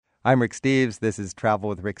I'm Rick Steves. This is Travel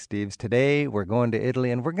with Rick Steves. Today, we're going to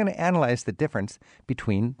Italy, and we're going to analyze the difference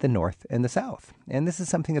between the North and the South. And this is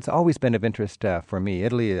something that's always been of interest for me.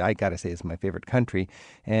 Italy, I got to say, is my favorite country.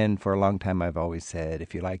 And for a long time, I've always said,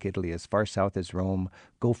 if you like Italy as far south as Rome,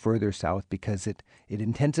 go further south because it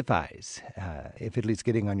intensifies. If Italy's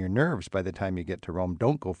getting on your nerves by the time you get to Rome,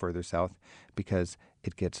 don't go further south because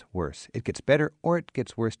it gets worse. It gets better or it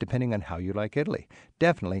gets worse depending on how you like Italy.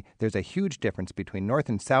 Definitely, there's a huge difference between north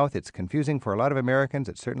and south. It's confusing for a lot of Americans.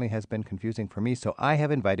 It certainly has been confusing for me. So I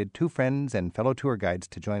have invited two friends and fellow tour guides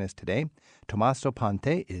to join us today. Tommaso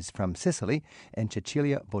Ponte is from Sicily and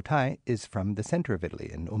Cecilia Bottai is from the center of Italy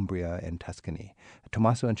in Umbria and Tuscany.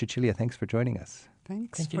 Tommaso and Cecilia, thanks for joining us.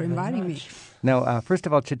 Thanks for inviting me. Now, first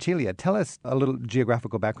of all, Cecilia, tell us a little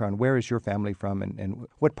geographical background. Where is your family from and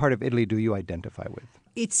what part of Italy do you identify with?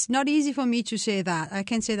 It's not easy for me to say that. I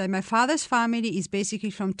can say that my father's family is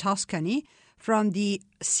basically from Tuscany, from the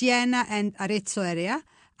Siena and Arezzo area.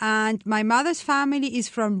 And my mother's family is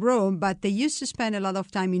from Rome, but they used to spend a lot of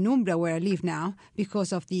time in Umbria, where I live now,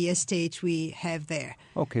 because of the estate we have there.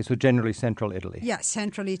 Okay, so generally central Italy. Yeah,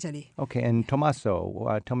 central Italy. Okay, and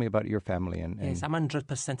Tommaso, tell me about your family. Yes, I'm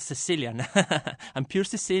 100% Sicilian. I'm pure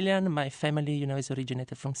Sicilian. My family, is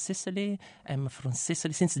originated from Sicily. I'm from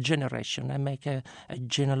Sicily since generation. I make a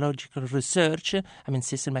genealogical research. I'm in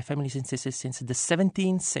Sicily. My family is in Sicily since the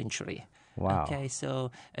 17th century. Wow. Okay, so,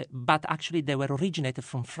 but actually they were originated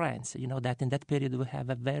from France. You know that in that period we have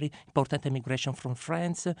a very important immigration from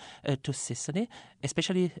France to Sicily,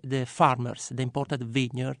 especially the farmers, the imported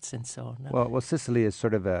vineyards and so on. Well, Sicily is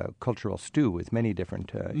sort of a cultural stew with many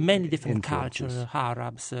different cultures,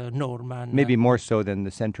 Arabs, Norman. Maybe more so than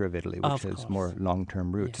the center of Italy, which has course. more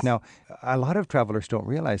long-term roots. Yes. Now, a lot of travelers don't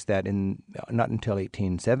realize that not until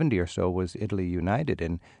 1870 or so was Italy united.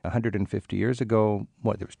 And 150 years ago,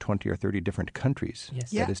 there was 20 or 30 different countries.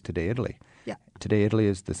 Yes. That is today Italy. Yeah. Today Italy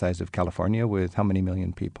is the size of California with how many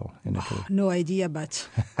million people in Italy? No idea, but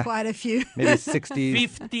quite a few. Maybe 60...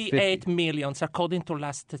 58 million, according to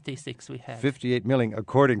last statistics we have. 58 million,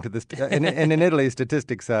 according to this. And in Italy,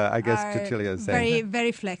 statistics, I guess Cecilia is saying. Very,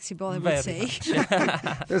 very flexible, I would say.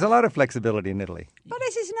 There's a lot of flexibility in Italy. But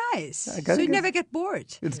this is nice. So you never get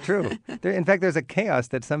bored. It's true. In fact, there's a chaos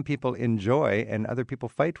that some people enjoy and other people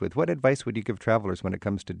fight with. What advice would you give travelers when it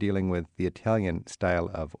comes to dealing with the Italian style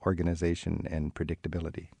of organization and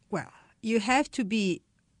predictability? Well, you have to be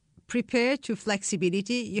prepared to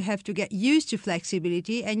flexibility. You have to get used to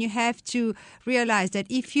flexibility, and you have to realize that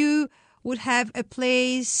if you would have a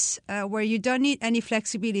place where you don't need any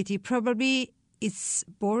flexibility, probably it's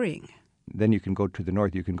boring. Then you can go to the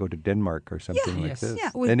north. You can go to Denmark or something like this.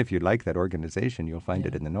 Yeah, then if you like that organization, you'll find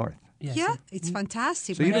it in the north. Yes. Yeah, it's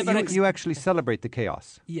fantastic. So you actually celebrate the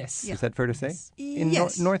chaos. Yes. Is that fair to say? In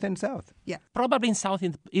Yes. north and south? Yeah. Probably in south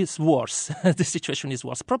it's worse. The situation is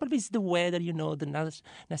worse. Probably it's the weather, the nice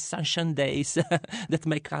sunshine days that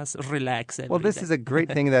make us relax. Well, this is a great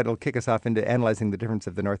thing that'll kick us off into analyzing the difference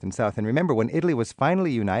of the north and south. And remember, when Italy was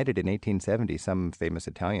finally united in 1870, some famous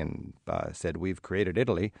Italian said, "We've created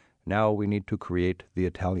Italy. Now we need to create the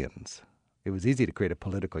Italians." It was easy to create a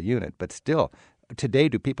political unit, but still, today,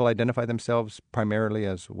 do people identify themselves primarily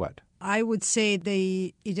as what? I would say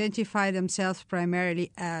they identify themselves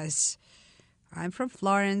primarily as, I'm from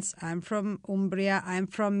Florence, I'm from Umbria, I'm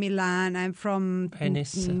from Milan, I'm from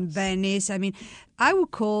Venice. I mean, I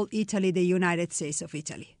would call Italy the United States of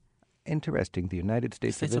Italy. Interesting, the United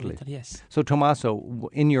States of Italy. Yes. So, Tommaso,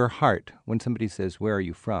 in your heart, when somebody says, "Where are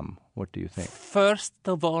you from?" what do you think? First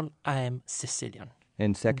of all, I am Sicilian.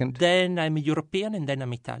 And second? Then I'm European, and then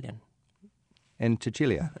I'm Italian. And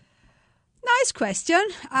Cecilia? Nice question.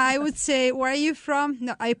 I would say, where are you from?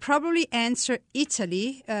 No, I probably answer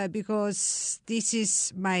Italy because this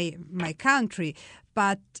is my country.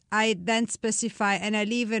 But I then specify, and I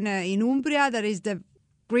live in Umbria, that is the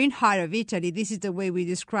green heart of Italy. This is the way we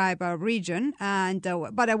describe our region. And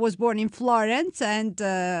but I was born in Florence, and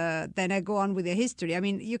then I go on with the history. I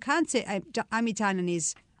mean, you can't say I'm Italian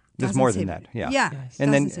is... There's more than that, yeah. Yeah, yes.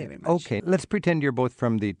 And then, say very much. okay, let's pretend you're both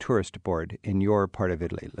from the tourist board in your part of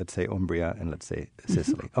Italy. Let's say Umbria and let's say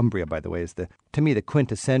Sicily. Umbria, by the way, is to me the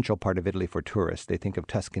quintessential part of Italy for tourists. They think of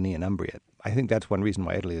Tuscany and Umbria. I think that's one reason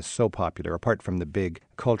why Italy is so popular, apart from the big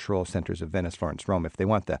cultural centers of Venice, Florence, Rome. If they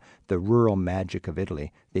want the rural magic of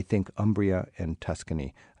Italy, they think Umbria and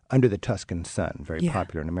Tuscany. Under the Tuscan sun, very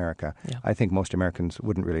popular in America. Yeah. I think most Americans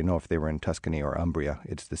wouldn't really know if they were in Tuscany or Umbria.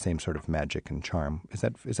 It's the same sort of magic and charm. Is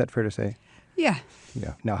that fair to say? Yeah.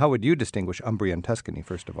 Yeah. Now, how would you distinguish Umbria and Tuscany,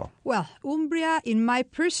 first of all? Well, Umbria, in my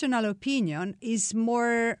personal opinion, is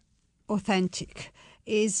more authentic,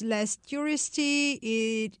 is less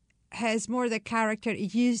touristy. has more the character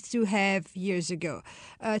it used to have years ago.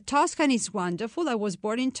 Tuscany is wonderful. I was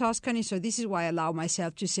born in Tuscany, so this is why I allow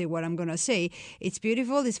myself to say what I'm going to say. It's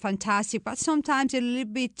beautiful, it's fantastic, but sometimes a little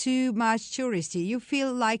bit too much touristy. You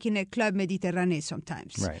feel like in a Club Méditerranée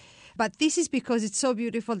sometimes. Right. But this is because it's so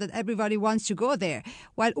beautiful that everybody wants to go there.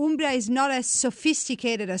 While Umbria is not as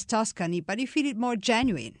sophisticated as Tuscany, but you feel it more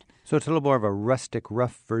genuine. So it's a little more of a rustic,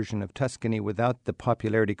 rough version of Tuscany without the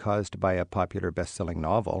popularity caused by a popular best-selling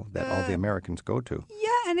novel that all the Americans go to.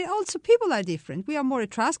 Yeah, and also people are different. We are more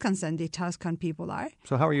Etruscans than the Tuscan people are.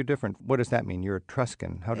 So how are you different? What does that mean? You're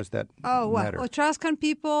Etruscan. How does that matter? Etruscan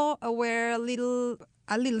people were a little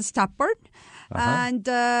stubborn. And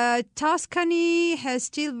Tuscany has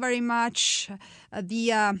still very much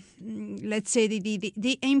let's say,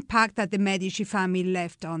 the impact that the Medici family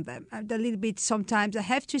left on them. A little bit sometimes, I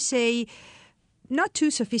have to say, not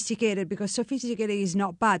too sophisticated, because sophisticated is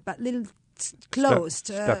not bad, but little closed.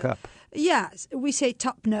 Stuck up. Yeah, we say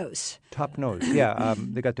top nose. Top nose, yeah.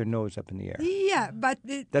 They got their nose up in the air. Yeah, but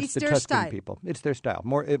That's it's the their Tuscan style. people. It's their style.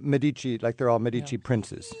 More Medici, like they're all Medici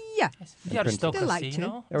princes. Yeah. The aristocracy, like you to.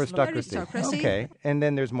 know? Aristocracy. Okay. And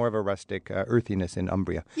then there's more of a rustic earthiness in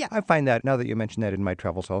Umbria. Yeah. I find that, now that you mention that, in my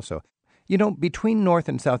travels also. You know, between North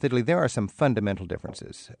and South Italy, there are some fundamental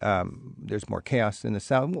differences. There's more chaos in the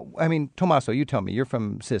South. I mean, Tommaso, you tell me, you're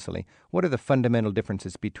from Sicily. What are the fundamental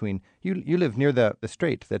differences between... You live near the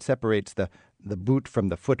strait that separates the boot from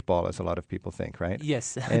the football, as a lot of people think, right?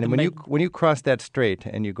 Yes. And when you cross that strait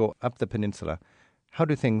and you go up the peninsula, how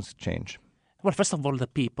do things change? Well, first of all, the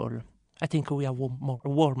people. I think we are more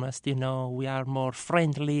warmest, you know. We are more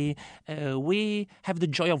friendly. We have the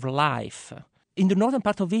joy of life. In the northern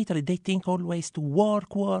part of Italy, they think always to work.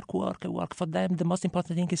 For them, the most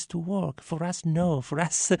important thing is to work. For us, no. For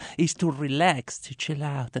us, is to relax, to chill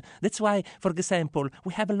out. That's why, for example,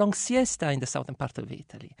 we have a long siesta in the southern part of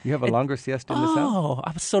Italy. You have a longer siesta in the South? Oh,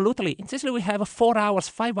 absolutely. In Sicily, we have 4 hours,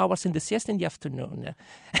 5 hours in the siesta in the afternoon.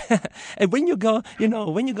 And when you go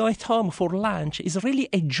at home for lunch, it's really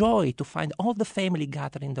a joy to find all the family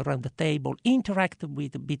gathering around the table, interact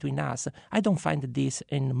between us. I don't find this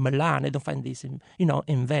in Milan. I don't find this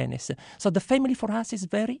in Venice. So the family for us is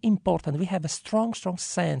very important. We have a strong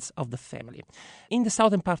sense of the family. In the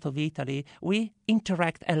southern part of Italy, we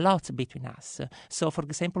interact a lot between us. So, for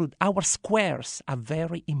example, our squares are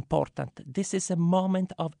very important. This is a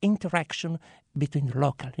moment of interaction between the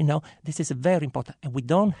local, This is very important, and we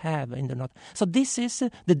don't have in the north. So this is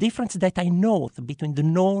the difference that I note between the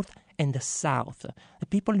north and the south. The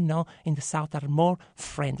people, in the south are more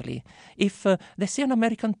friendly. If they see an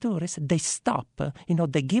American tourist, they stop.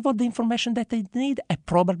 They give all the information that they need, and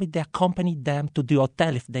probably they accompany them to the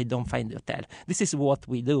hotel if they don't find the hotel. This is what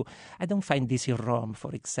we do. I don't find this in Rome,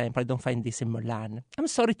 for example. I don't find this in Milan. I'm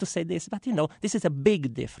sorry to say this, but, this is a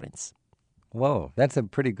big difference. Whoa, that's a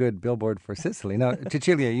pretty good billboard for Sicily. Now,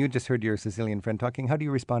 Cecilia, you just heard your Sicilian friend talking. How do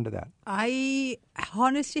you respond to that? I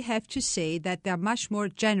honestly have to say that they're much more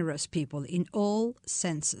generous people in all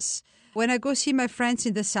senses. When I go see my friends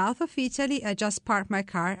in the south of Italy, I just park my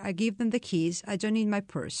car, I give them the keys, I don't need my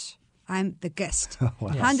purse. I'm the guest,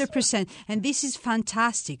 100%. And this is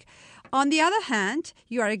fantastic. On the other hand,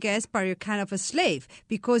 you are a guest, but you're kind of a slave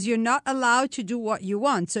because you're not allowed to do what you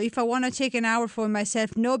want. So if I want to take an hour for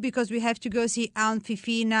myself, no, because we have to go see Aunt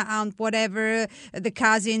Fifina, Aunt whatever, the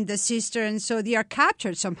cousin, the sister, and so they are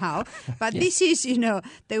captured somehow. But this is, the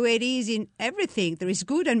way it is in everything. There is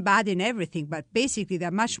good and bad in everything, but basically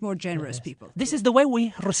they're much more generous people. This is the way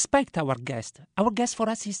we respect our guest. Our guest for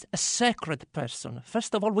us is a sacred person.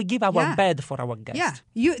 First of all, we give our bed for our guest.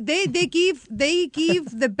 Yeah, they give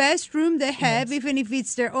the best room they have, even if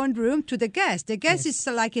it's their own room, to the guest. The guest is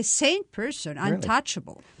like a saint person,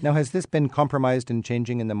 untouchable. Now, has this been compromised and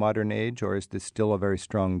changing in the modern age, or is this still a very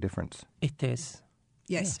strong difference? It is.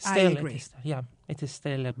 Yes, still, I agree. It is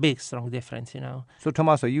still a big, strong difference, So,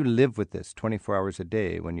 Tommaso, you live with this 24 hours a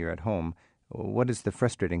day when you're at home. What is the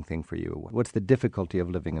frustrating thing for you? What's the difficulty of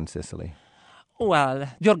living in Sicily? Well,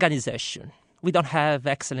 the organization. We don't have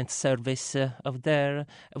excellent service over there.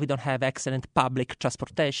 We don't have excellent public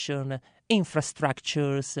transportation,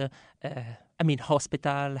 infrastructures,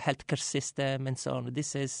 hospital, healthcare system, and so on.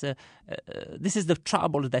 This is the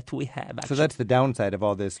trouble that we have, actually. So that's the downside of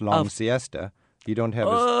all this long siesta. You don't have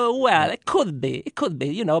Well, it could be,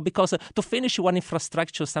 because to finish one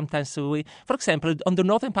infrastructure, sometimes for example, on the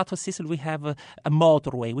northern part of Sicily, we have a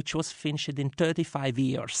motorway which was finished in 35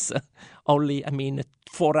 years. Only,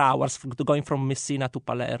 4 hours going from Messina to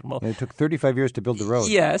Palermo. And it took 35 years to build the road.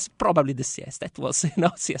 Yes, probably the siesta. It was,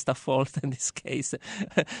 siesta fault in this case.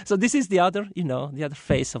 So this is the other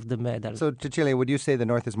face of the medal. So, Cecilia, would you say the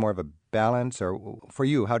north is more of a balance, or for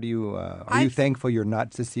you, how do you, are you thankful you're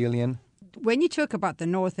not Sicilian? When you talk about the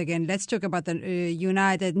north again, let's talk about the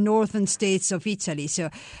United Northern States of Italy. So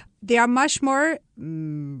they are much more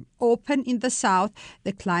open in the south.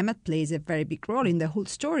 The climate plays a very big role in the whole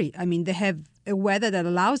story. They have a weather that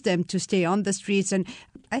allows them to stay on the streets. And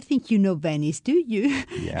I think you know Venice, do you?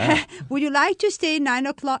 Yeah. Would you like to stay 9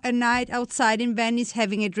 o'clock at night outside in Venice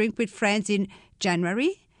having a drink with friends in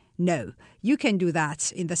January? No, you can do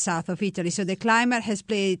that in the south of Italy. So the climate has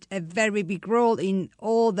played a very big role in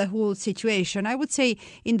the whole situation. I would say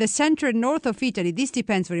in the center and north of Italy, this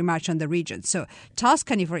depends very much on the region. So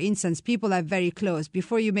Tuscany, for instance, people are very close.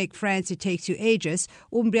 Before you make friends, it takes you ages.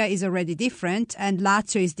 Umbria is already different, and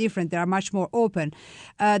Lazio is different. They are much more open.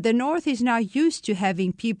 The north is now used to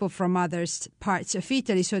having people from other parts of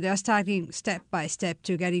Italy, so they are starting step by step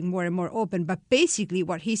to getting more and more open. But basically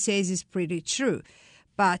what he says is pretty true.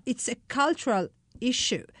 But it's a cultural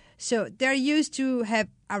issue. So they're used to have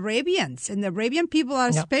Arabians, and the Arabian people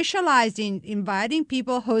are specialized in inviting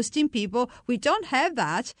people, hosting people. We don't have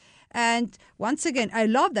that. And once again, I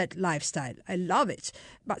love that lifestyle. I love it.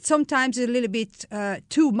 But sometimes it's a little bit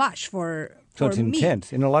too much for So it's me.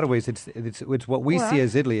 intense. In a lot of ways, it's what we see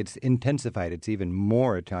as Italy. It's intensified. It's even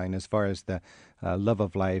more Italian as far as the love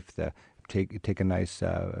of life, the take a nice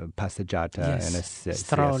passeggiata and a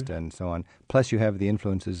siesta and so on. Plus, you have the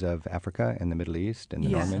influences of Africa and the Middle East and the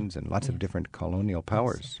Normans and lots of different colonial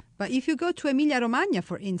powers. But if you go to Emilia-Romagna,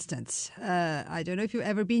 for instance, I don't know if you've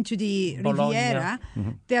ever been to the Bologna. Riviera.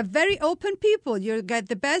 They are very open people. You get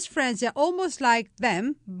the best friends. They're almost like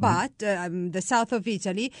them, but the south of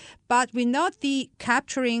Italy, but with not the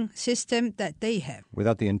capturing system that they have.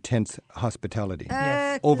 Without the intense hospitality.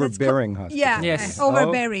 Overbearing hospitality. Yeah, Yes.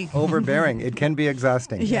 overbearing. Overbearing. It can be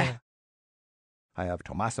exhausting. Yeah. I have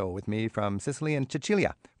Tommaso with me from Sicily and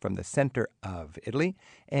Cecilia from the center of Italy.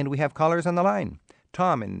 And we have callers on the line.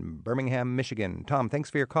 Tom in Birmingham, Michigan. Tom, thanks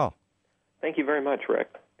for your call. Thank you very much, Rick.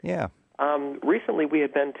 Yeah. Recently, we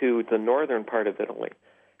had been to the northern part of Italy,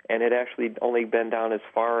 and had actually only been down as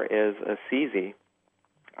far as Assisi.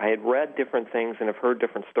 I had read different things and have heard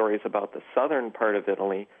different stories about the southern part of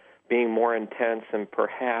Italy being more intense and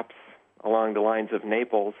perhaps along the lines of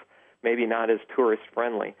Naples, maybe not as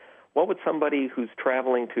tourist-friendly. What would somebody who's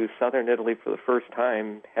traveling to southern Italy for the first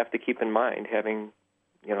time have to keep in mind, having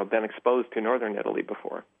been exposed to northern Italy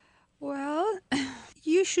before? Well,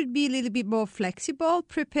 you should be a little bit more flexible,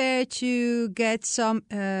 prepared to get some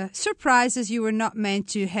surprises you were not meant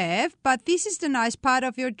to have. But this is the nice part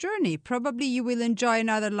of your journey. Probably you will enjoy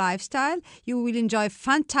another lifestyle. You will enjoy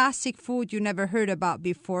fantastic food you never heard about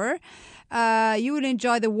before. You will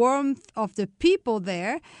enjoy the warmth of the people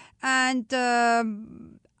there. And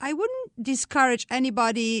I wouldn't discourage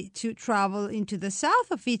anybody to travel into the south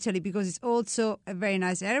of Italy because it's also a very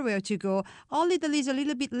nice area to go. Only there is a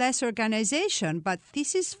little bit less organization, but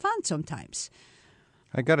this is fun sometimes.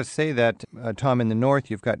 I got to say that, Tom, in the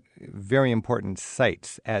north, you've got very important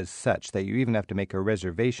sites as such that you even have to make a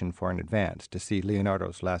reservation for in advance. To see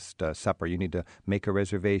Leonardo's Last Supper, you need to make a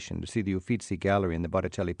reservation. To see the Uffizi Gallery and the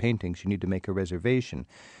Botticelli paintings, you need to make a reservation.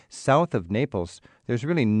 South of Naples, there's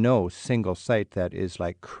really no single site that is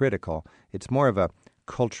critical. It's more of a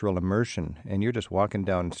cultural immersion, and you're just walking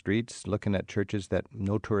down streets, looking at churches that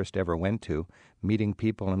no tourist ever went to, meeting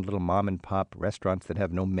people in little mom-and-pop restaurants that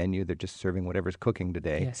have no menu. They're just serving whatever's cooking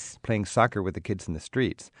today, playing soccer with the kids in the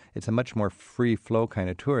streets. It's a much more free-flow kind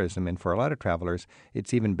of tourism, and for a lot of travelers,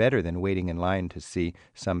 it's even better than waiting in line to see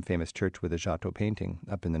some famous church with a Giotto painting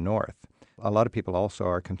up in the north. A lot of people also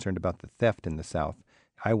are concerned about the theft in the south.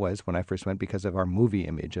 I was when I first went because of our movie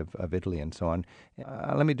image of Italy and so on.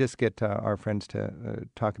 Let me just get our friends to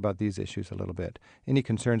talk about these issues a little bit. Any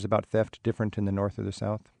concerns about theft different in the north or the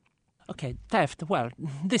south? Okay, theft. Well,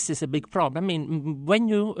 this is a big problem. I mean, when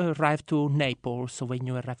you arrive to Naples or when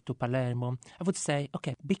you arrive to Palermo, I would say,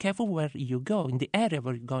 okay, be careful where you go, in the area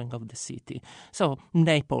where you're going of the city. So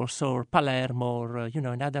Naples or Palermo or,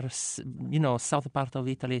 another, south part of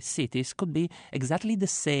Italy cities could be exactly the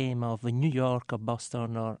same of New York or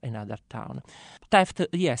Boston or another town. Theft,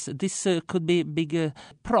 yes, this could be a big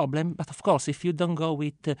problem. But of course, if you don't go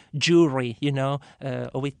with jewelry, or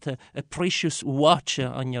with a precious watch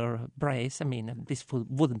on your brace, I mean, this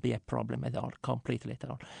wouldn't be a problem at all, completely at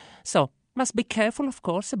all. So Must be careful, of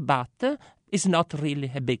course, but it's not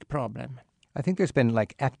really a big problem. I think there's been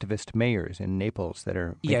like activist mayors in Naples that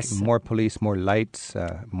are making Yes. more police, more lights,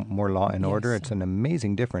 more law and order. Yes. It's an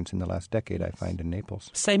amazing difference in the last decade, I find, in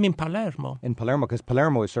Naples. Same in Palermo. In Palermo, because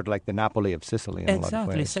Palermo is sort of like the Napoli of Sicily in a lot of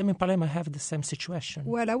Exactly. ways. Same in Palermo, I have the same situation.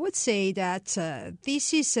 Well, I would say that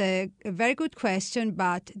this is a very good question,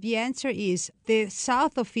 but the answer is the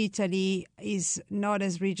south of Italy is not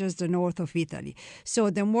as rich as the north of Italy. So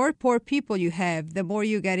the more poor people you have, the more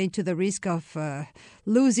you get into the risk of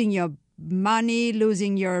losing your money,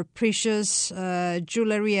 losing your precious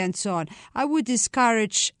jewelry, and so on. I would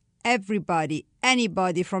discourage anybody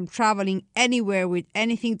from traveling anywhere with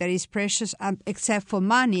anything that is precious except for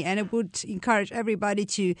money. And I would encourage everybody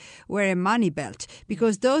to wear a money belt,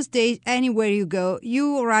 because those days, anywhere you go,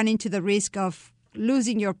 you run into the risk of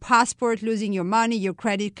losing your passport, losing your money, your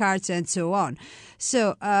credit cards, and so on.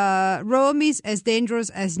 So Rome is as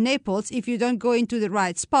dangerous as Naples if you don't go into the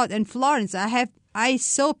right spot. And Florence, I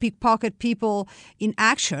saw pickpocket people in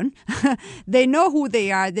action. They know who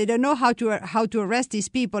they are. They don't know how to arrest these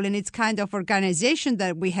people. And it's kind of organization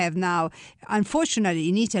that we have now. Unfortunately,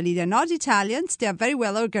 in Italy, they're not Italians. They are very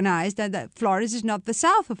well organized. And Florence is not the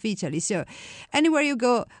south of Italy. So anywhere you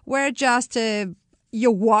go, wear just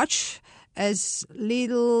your watch, as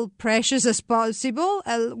little precious as possible,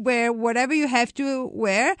 wear whatever you have to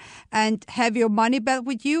wear, and have your money belt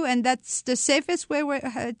with you, and that's the safest way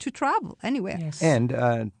to travel anywhere. Yes.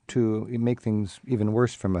 And to make things even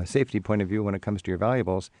worse from a safety point of view when it comes to your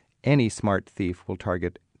valuables, any smart thief will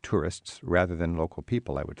target tourists rather than local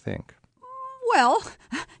people, I would think. Well,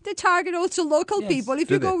 they target also local Yes. people. If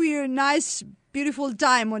Do you they? go with your nice, beautiful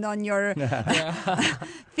diamond on your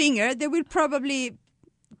finger, they will probably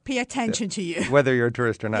pay attention to you. Whether you're a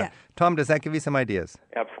tourist or not. Yeah. Tom, does that give you some ideas?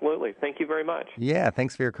 Absolutely. Thank you very much. Yeah,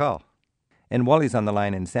 thanks for your call. And Wally's on the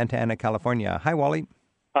line in Santa Ana, California. Hi, Wally.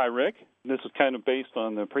 Hi, Rick. This is kind of based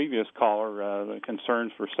on the previous caller, the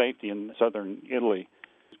concerns for safety in southern Italy.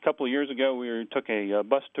 A couple of years ago, we took a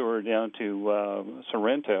bus tour down to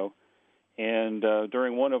Sorrento, and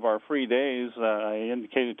during one of our free days, I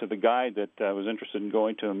indicated to the guide that I was interested in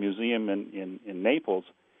going to a museum in Naples,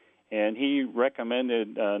 and he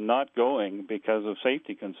recommended not going because of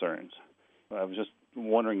safety concerns. I was just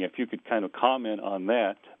wondering if you could kind of comment on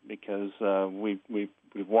that, because we've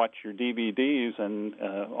watched your DVDs, and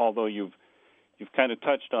although you've kind of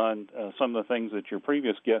touched on some of the things that your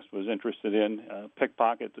previous guest was interested in,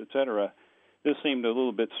 pickpockets, etc., this seemed a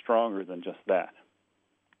little bit stronger than just that.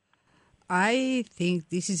 I think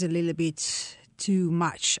this is a little bit too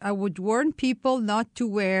much. I would warn people not to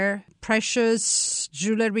wear precious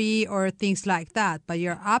jewelry or things like that, but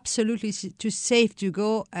you're absolutely too safe to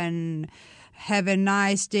go and have a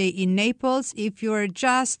nice day in Naples if you're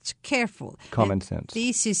just careful. Common And sense.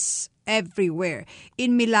 This is everywhere.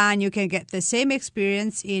 In Milan, you can get the same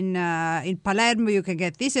experience. In Palermo, you can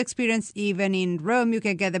get this experience. Even in Rome, you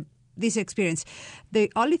can get this experience.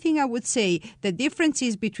 The only thing I would say, the difference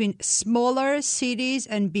is between smaller cities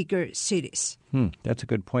and bigger cities. That's a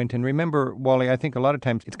good point. And remember, Wally, I think a lot of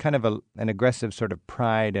times it's kind of an aggressive sort of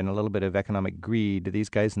pride and a little bit of economic greed. These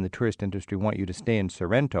guys in the tourist industry want you to stay in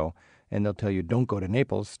Sorrento, and they'll tell you, don't go to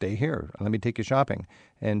Naples, stay here. Let me take you shopping.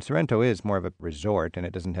 And Sorrento is more of a resort, and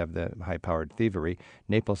it doesn't have the high-powered thievery.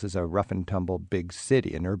 Naples is a rough-and-tumble big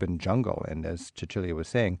city, an urban jungle. And as Cecilia was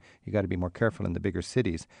saying, you got to be more careful in the bigger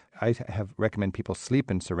cities. I recommend people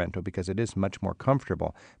sleep in Sorrento because it is much more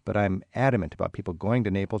comfortable. But I'm adamant about people going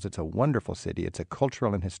to Naples. It's a wonderful city. It's a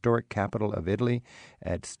cultural and historic capital of Italy.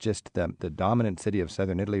 It's just the dominant city of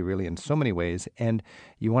southern Italy, really, in so many ways. And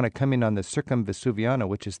you want to come in on the Circumvesuviano,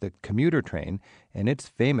 which is the commuter train, and it's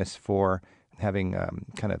famous for having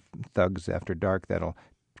kind of thugs after dark that'll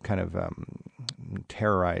kind of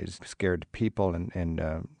terrorize scared people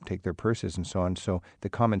and take their purses and so on. So the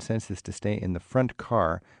common sense is to stay in the front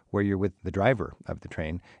car where you're with the driver of the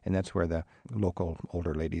train, and that's where the local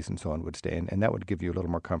older ladies and so on would stay, and that would give you a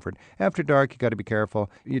little more comfort. After dark, you got to be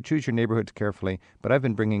careful. You choose your neighborhoods carefully, but I've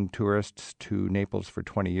been bringing tourists to Naples for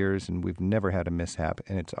 20 years, and we've never had a mishap,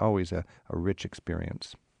 and it's always a rich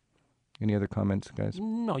experience. Any other comments, guys?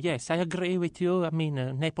 No, yes, I agree with you. I mean,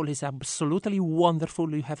 Naples is absolutely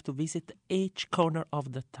wonderful. You have to visit each corner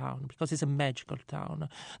of the town because it's a magical town.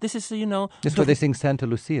 This is, This is where they sing Santa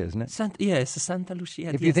Lucia, isn't it? Yes, Santa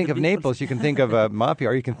Lucia. If you think of Naples, you can think of mafia,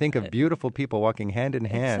 or you can think of beautiful people walking hand in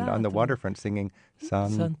hand on the Exactly. waterfront singing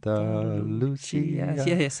Santa Lucia.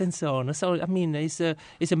 Yes, and so on. So, I mean, it's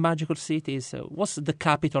a magical city. It was the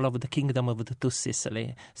capital of the Kingdom of the Two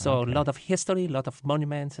Sicily. So, a lot of history, a lot of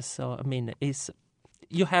monuments. So, I mean,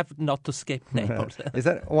 you have not to escape Naples. Is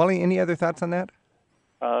that, Wally, any other thoughts on that?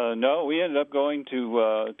 No, we ended up going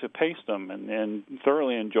to Paestum and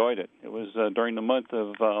thoroughly enjoyed it. It was during the month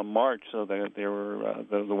of March, so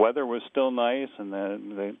the weather was still nice, and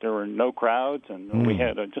there were no crowds, and we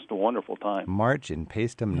had just a wonderful time. March in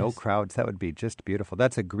Paestum, no crowds. That would be just beautiful.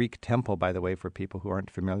 That's a Greek temple, by the way, for people who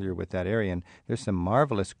aren't familiar with that area. And there's some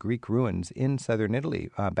marvelous Greek ruins in southern Italy.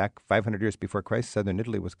 Back 500 years before Christ, southern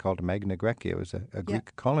Italy was called Magna Graecia. It was a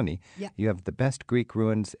Greek colony. Yeah. You have the best Greek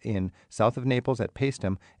ruins in south of Naples at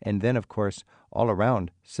Paestum, and then, of course, all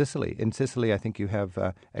around Sicily. In Sicily, I think you have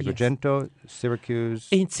Agrigento, Syracuse.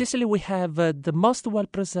 In Sicily, we have the most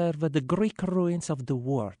well-preserved Greek ruins of the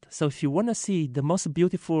world. So if you want to see the most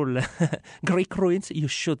beautiful Greek ruins, you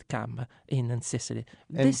should come in Sicily.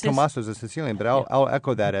 And Tommaso's a Sicilian, but I'll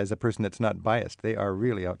echo that as a person that's not biased. They are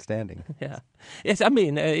really outstanding. Yeah. Yes, I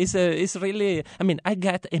mean, it's really, I mean, I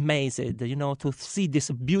get amazed, to see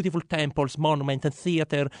these beautiful temples, monument, and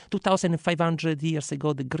theater. 2,500 years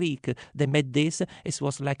ago, the Greek, they made this. It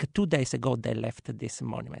was like 2 days ago they left these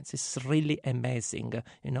monuments. It's really amazing,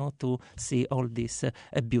 to see all these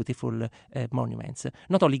beautiful monuments.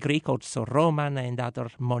 Not only Greek, also Roman and other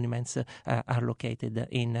monuments are located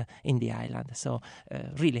in the island. So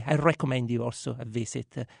really, I recommend you also a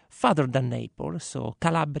visit further than Naples. So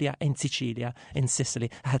Calabria and Sicilia and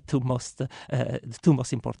Sicily are two most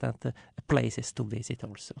important places to visit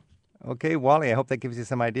also. Okay, Wally, I hope that gives you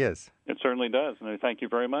some ideas. It certainly does, and I thank you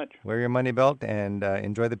very much. Wear your money belt and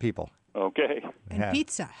enjoy the people. Okay. And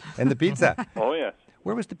pizza. And the pizza. Oh, yes.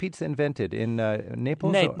 Where was the pizza invented? In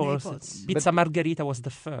Naples? Naples. Pizza Margherita was the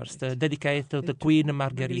first, dedicated to the Queen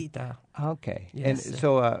Margherita. Okay. Yes. And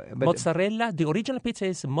so, mozzarella, the original pizza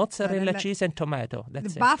is mozzarella, cheese, and tomato.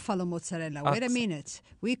 That's the it. buffalo mozzarella. Wait a minute.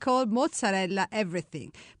 We call mozzarella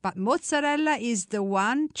everything. But mozzarella is the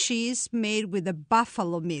one cheese made with the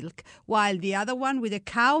buffalo milk, while the other one with the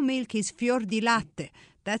cow milk is fior di latte.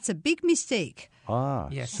 That's a big mistake.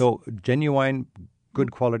 Yes. So genuine,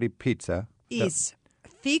 good quality pizza is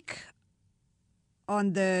thick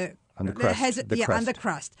on the crust. On the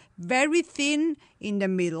crust. Very thin in the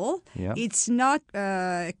middle. Yeah. It's not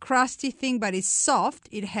a crusty thing, but it's soft.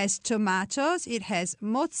 It has tomatoes. It has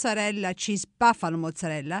mozzarella cheese, buffalo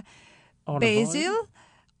mozzarella, basil,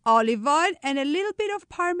 olive oil, and a little bit of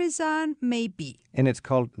Parmesan, maybe. And it's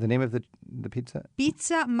called, the name of the pizza?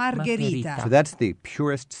 Pizza Margherita. So that's the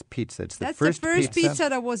purest pizza. It's That's the first pizza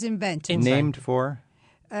that was invented. Named for?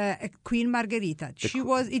 Queen Margherita.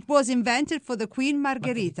 It was invented for the Queen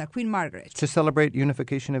Margherita, Queen Margaret. To celebrate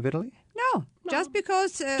unification of Italy? No, just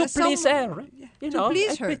because to please her, to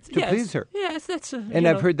please her. To please her. Yes, that's. And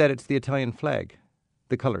I've heard that it's the Italian flag,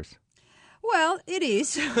 the colors. Well, it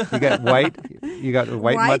is. You got white. You got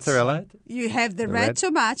white mozzarella. You have the red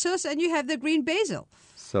tomatoes, and you have the green basil.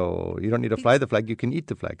 So you don't need to fly the flag; you can eat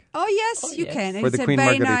the flag. Oh yes, you can. For It's the a Queen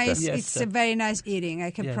very Margherita. nice. Yes. It's a very nice eating. I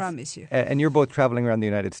can promise you. And you're both traveling around the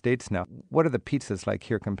United States now. What are the pizzas like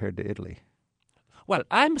here compared to Italy? Well,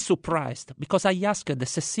 I'm surprised because I asked the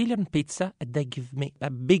Sicilian pizza and they give me a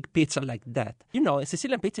big pizza like that. A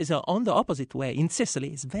Sicilian pizza is on the opposite way. In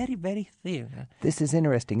Sicily, it's very, very thin. This is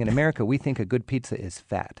interesting. In America, we think a good pizza is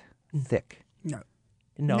fat, thick. No.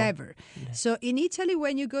 Never. So in Italy,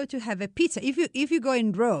 when you go to have a pizza, if you go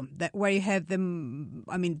in Rome, where you have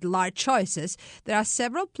large choices, there are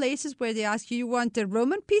several places where they ask you want the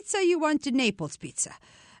Roman pizza, you want the Naples pizza,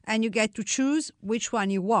 and you get to choose which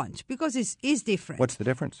one you want because it's different. What's the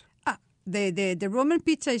difference? The Roman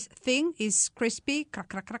pizza is thin, is crispy, crack,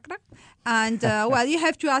 crack, crack, crack. And, you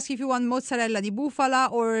have to ask if you want mozzarella di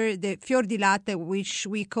bufala or the fior di latte, which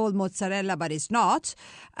we call mozzarella, but it's not.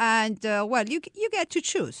 And, you get to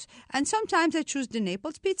choose. And sometimes I choose the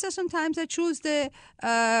Naples pizza, sometimes I choose the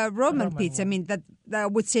Roman pizza. I mean, that I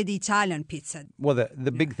would say the Italian pizza. Well,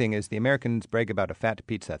 the big thing is the Americans brag about a fat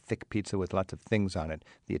pizza, a thick pizza with lots of things on it.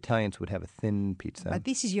 The Italians would have a thin pizza. But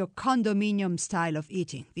this is your condominium style of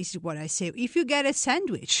eating. This is what I say. If you get a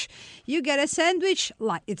sandwich,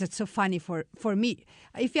 like it's so funny for me.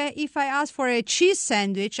 If I ask for a cheese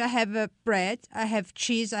sandwich, I have a bread, I have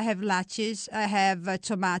cheese, I have lattes, I have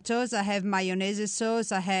tomatoes, I have mayonnaise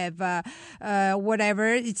sauce, I have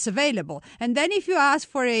whatever, it's available. And then if you ask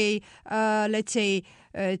for a, let's say,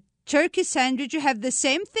 turkey sandwich, you have the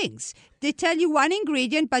same things. They tell you one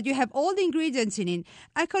ingredient, but you have all the ingredients in it.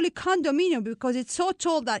 I call it condominium because it's so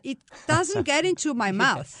tall that it doesn't get into my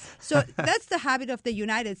mouth. So that's the habit of the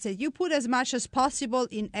United States. You put as much as possible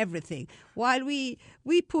in everything, while we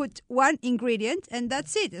put one ingredient and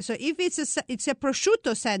that's it. So if it's a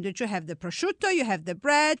prosciutto sandwich, you have the prosciutto, you have the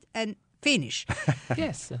bread, and Finish.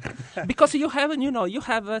 Yes, because you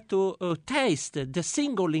have to taste the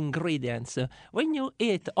single ingredients. When you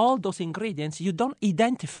eat all those ingredients, you don't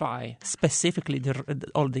identify specifically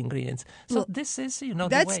all the ingredients. So this is, the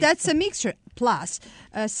way. That's a mixture. Plus,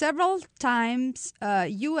 several times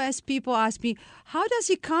U.S. people ask me, how does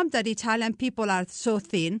it come that Italian people are so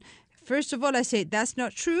thin? First of all, I say that's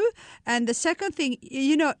not true. And the second thing,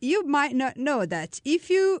 you might not know that if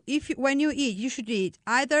you when you eat, you should eat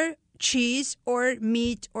either cheese or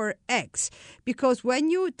meat or eggs, because when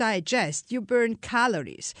you digest, you burn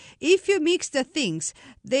calories. If you mix the things,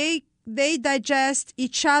 they digest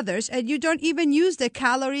each other's, and you don't even use the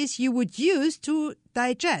calories you would use to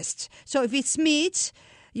digest. So if it's meat,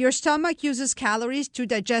 your stomach uses calories to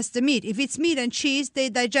digest the meat. If it's meat and cheese, they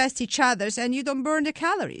digest each other's, and you don't burn the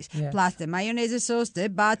calories. Yes. Plus the mayonnaise sauce, the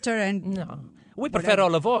butter, and No. We prefer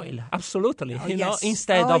olive oil, absolutely. Yes.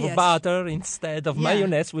 Instead of yes. butter, instead of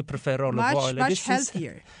mayonnaise, we prefer olive oil. Much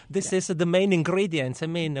healthier. This is the main ingredients. I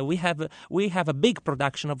mean, we have a big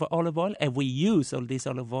production of olive oil, and we use all these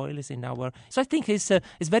olive oils in our. So I think it's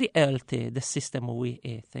very healthy, the system we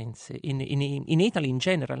eat in Italy in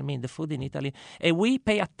general. I mean, the food in Italy, we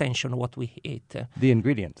pay attention to what we eat. The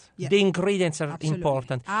ingredients. Yeah. The ingredients are Absolutely.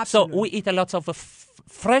 important. Absolutely. So we eat a lot of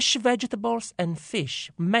fresh vegetables and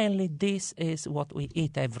fish. Mainly, this is what we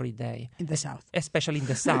eat every day. in the south. Especially in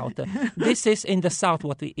the south. This is in the south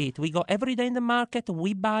what we eat. We go every day in the market,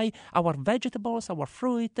 we buy our vegetables, our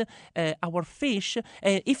fruit, our fish.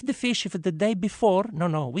 If the day before,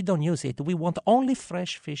 no, we don't use it. We want only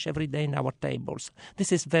fresh fish every day in our tables.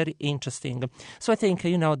 This is very interesting. So I think,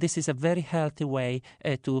 this is a very healthy way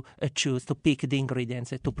to choose, to pick the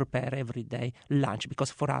ingredients to prepare every day lunch,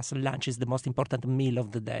 because for us, lunch is the most important meal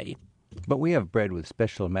of the day. But we have bread with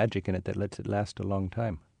special magic in it that lets it last a long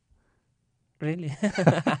time. Really?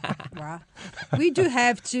 Wow. We do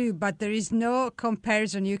have too, but there is no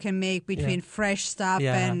comparison you can make between fresh stuff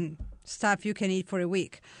and stuff you can eat for a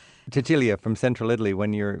week. Cecilia, from Central Italy,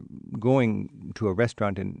 when you're going to a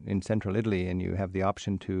restaurant in Central Italy and you have the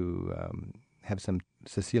option to have some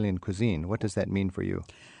Sicilian cuisine, what does that mean for you?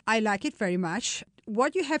 I like it very much.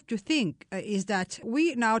 What you have to think is that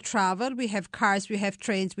we now travel, we have cars, we have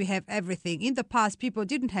trains, we have everything. In the past, people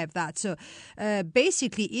didn't have that. So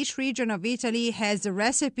basically, each region of Italy has the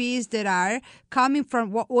recipes that are coming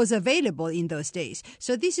from what was available in those days.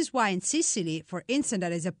 So this is why in Sicily, for instance,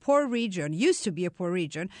 that is a poor region, used to be a poor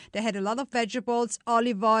region, they had a lot of vegetables,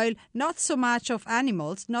 olive oil, not so much of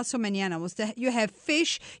animals, not so many animals. You have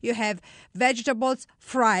fish, you have vegetables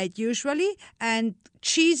fried usually, and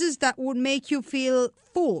cheeses that would make you feel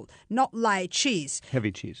full, not light cheese.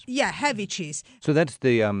 Heavy cheese. Yeah, heavy cheese. So that's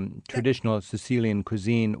the traditional Sicilian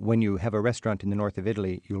cuisine. When you have a restaurant in the north of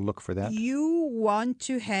Italy, you'll look for that? You want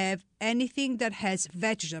to have anything that has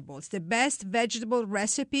vegetables. The best vegetable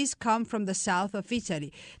recipes come from the south of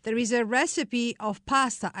Italy. There is a recipe of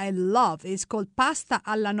pasta I love. It's called pasta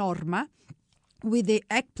alla norma with the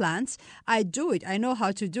eggplants. I do it. I know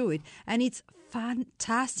how to do it. And it's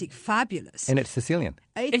fantastic, fabulous. And it's Sicilian.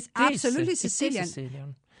 It's absolutely Sicilian. It is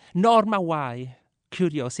Sicilian. Norma, why?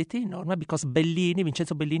 Curiosity, Norma, because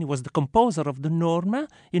Vincenzo Bellini was the composer of the Norma,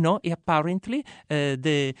 apparently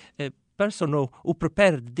the person who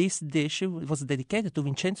prepared this dish was dedicated to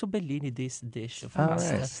Vincenzo Bellini, this dish.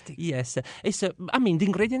 Fantastic. Yes. The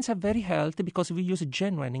ingredients are very healthy because we use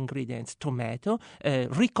genuine ingredients. Tomato,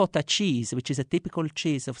 ricotta cheese, which is a typical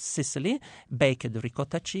cheese of Sicily, baked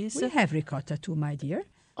ricotta cheese. We have ricotta too, my dear.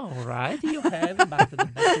 All right, you have, but the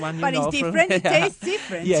best one you but know. It's different, it tastes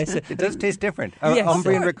different. Yes. It does taste different. Yes.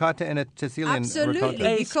 Umbrian ricotta and a Sicilian Absolutely,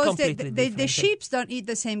 ricotta. It's because completely the different. sheep don't eat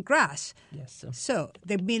the same grass. Yes. So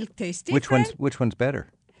the milk tastes different. Which one's better?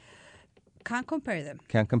 Can't compare them.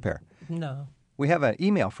 Can't compare. No. We have an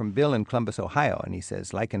email from Bill in Columbus, Ohio, and he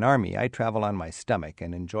says, like an army, I travel on my stomach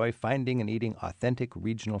and enjoy finding and eating authentic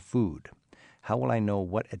regional food. How will I know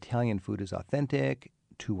what Italian food is authentic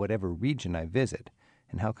to whatever region I visit?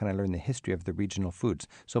 And how can I learn the history of the regional foods?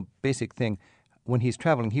 So basic thing, when he's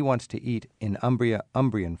traveling, he wants to eat in Umbria,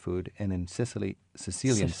 Umbrian food, and in Sicily,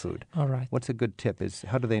 Sicilian food. All right. What's a good tip?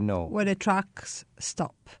 How do they know? Where the trucks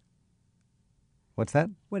stop. What's that?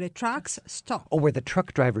 Where the trucks stop. Oh, where the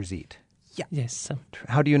truck drivers eat. Yeah. Yes.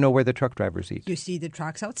 How do you know where the truck drivers eat? You see the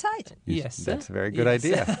trucks outside. Yes. That's a very good Yes.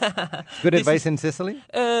 idea. Good advice in Sicily?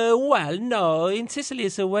 Well, no. In Sicily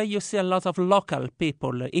is where you see a lot of local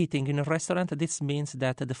people eating in a restaurant. This means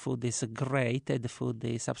that the food is great. The food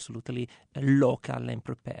is absolutely local and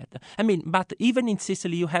prepared. I mean, but even in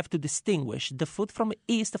Sicily, you have to distinguish the food from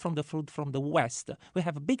east from the food from the west. We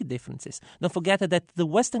have big differences. Don't forget that the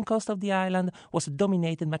western coast of the island was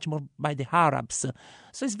dominated much more by the Arabs.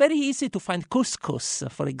 So it's very easy to find couscous,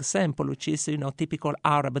 for example, which is, typical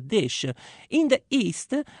Arab dish. In the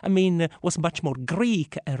east, was much more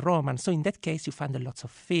Greek and Roman. So in that case, you find lots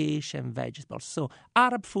of fish and vegetables. So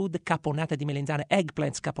Arab food, caponata di melanzane,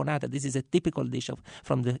 eggplants caponata, this is a typical dish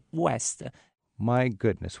from the west. My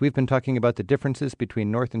goodness. We've been talking about the differences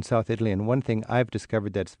between North and South Italy, and one thing I've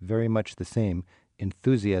discovered that's very much the same,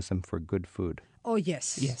 enthusiasm for good food. Oh,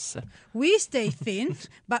 yes. Yes. We stay thin,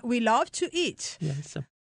 but we love to eat. Yes.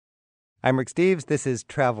 I'm Rick Steves. This is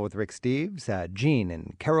Travel with Rick Steves. Jean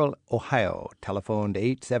in Carroll, Ohio, telephoned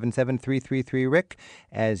 877-333-RICK,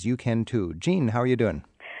 as you can too. Jean, how are you doing?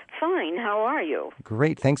 Fine. How are you?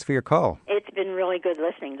 Great. Thanks for your call. It's been really good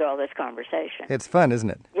listening to all this conversation. It's fun, isn't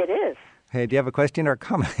it? It is. Hey, do you have a question or a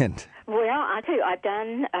comment? Well, I'll tell you, I've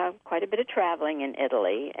done quite a bit of traveling in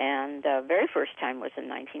Italy, and the very first time was in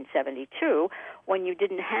 1972 when you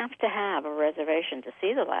didn't have to have a reservation to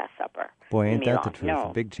see the Last Supper. Boy, ain't that the Milan. truth. No.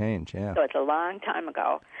 A big change, yeah. So it's a long time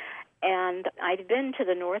ago. And I'd been to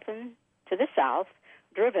the north and to the south,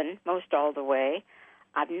 driven most all the way.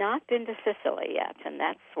 I've not been to Sicily yet, and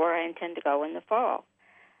that's where I intend to go in the fall.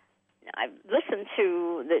 I've listened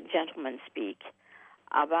to the gentleman speak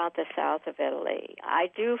about the south of Italy. I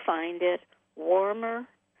do find it warmer.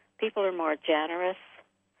 People are more generous.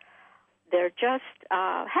 They're just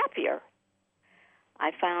happier.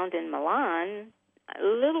 I found in Milan a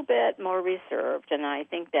little bit more reserved, and I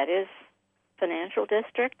think that is financial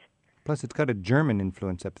district. Plus, it's got a German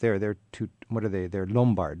influence up there. They're what are they? They're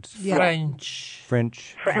Lombards. Yeah. French.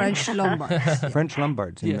 French Lombards. French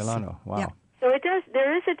Lombards in Yes. Milano. Wow. Yeah. So it does.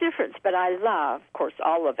 There is a difference, but I love, of course,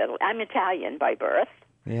 all of Italy. I'm Italian by birth,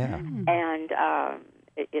 Yeah. and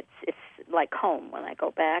it's like home when I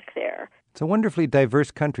go back there. It's a wonderfully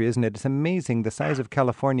diverse country, isn't it? It's amazing the size of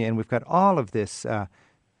California, and we've got all of this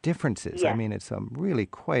differences. Yeah. I mean, it's a really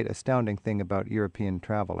quite astounding thing about European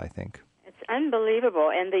travel, I think. It's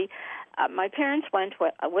unbelievable. And my parents went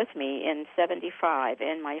with me in '75,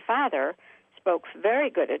 and my father spoke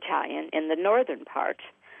very good Italian in the northern part,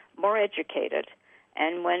 more educated.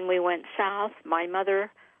 And when we went south, my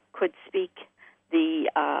mother could speak the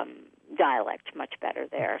dialect much better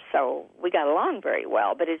there. So we got along very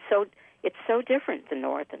well, but it's so different, the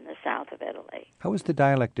north and the south of Italy. How is the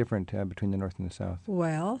dialect different between the north and the south?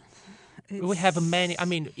 Well, We have many,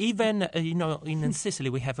 even, in Sicily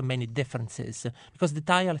we have many differences because the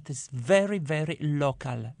dialect is very, very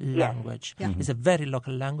local language. Yeah. It's a very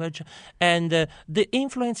local language. And the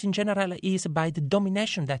influence in general is by the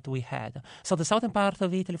domination that we had. So the southern part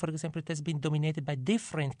of Italy, for example, it has been dominated by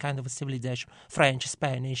different kind of civilization, French,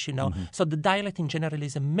 Spanish, So the dialect in general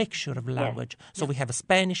is a mixture of language. So we have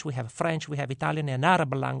Spanish, we have French, we have Italian and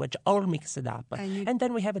Arab language all mixed up. And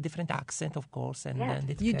then we have a different accent, of course. And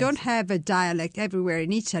it you has- don't have a dialect everywhere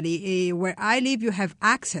in Italy. Where I live, you have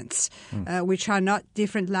accents, which are not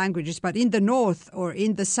different languages. But in the north or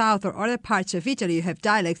in the south or other parts of Italy, you have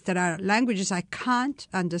dialects that are languages I can't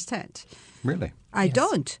understand. Really? I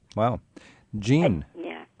don't. Wow. Jean,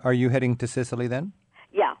 Yeah. are you heading to Sicily then?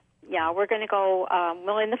 Yeah, we're going to go,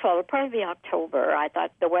 in the fall. It'll probably be October. I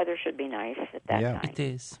thought the weather should be nice at that Yeah. time. It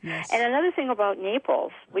is. Yes. And another thing about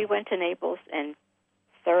Naples, we went to Naples and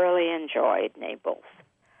thoroughly enjoyed Naples.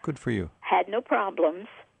 Good for you. Had no problems,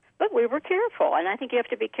 but we were careful. And I think you have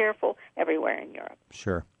to be careful everywhere in Europe.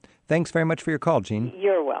 Sure. Thanks very much for your call, Jean.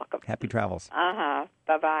 You're welcome. Happy travels.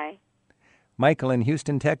 Bye-bye. Michael in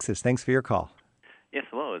Houston, Texas. Thanks for your call. Yes,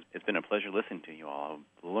 hello. It's been a pleasure listening to you all.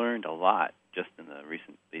 I've learned a lot just in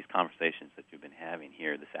these conversations that you've been having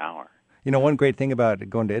here this hour. You know, one great thing about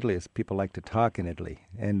going to Italy is people like to talk in Italy,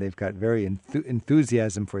 and they've got very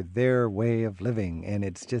enthusiasm for their way of living, and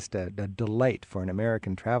it's just a delight for an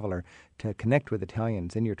American traveler to connect with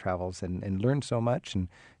Italians in your travels and learn so much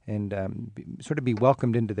and sort of be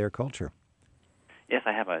welcomed into their culture. Yes,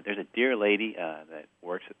 there's a dear lady that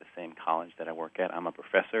works at the same college that I work at. I'm a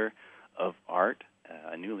professor of art,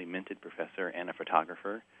 a newly minted professor and a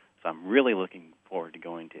photographer, so I'm really looking forward to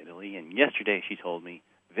going to Italy. And yesterday she told me,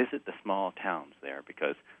 visit the small towns there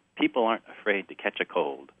because people aren't afraid to catch a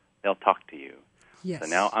cold. They'll talk to you. Yes. So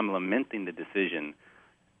now I'm lamenting the decision,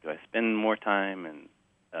 do I spend more time in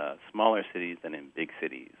smaller cities than in big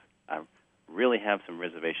cities? I really have some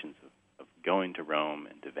reservations of going to Rome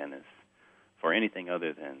and to Venice for anything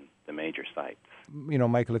other than the major sites. You know,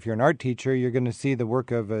 Michael, if you're an art teacher, you're going to see the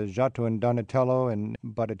work of Giotto and Donatello and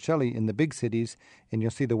Botticelli in the big cities, and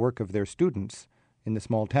you'll see the work of their students in the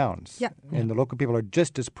small towns. Yeah. And the local people are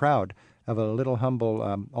just as proud of a little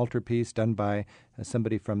humble altarpiece done by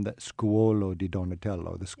somebody from the Scuolo di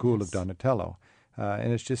Donatello, the school of Donatello.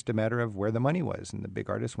 And it's just a matter of where the money was, and the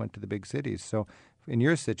big artists went to the big cities. So in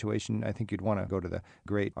your situation, I think you'd want to go to the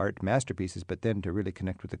great art masterpieces, but then to really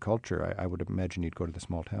connect with the culture, I would imagine you'd go to the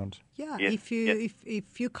small towns. Yeah, Yes,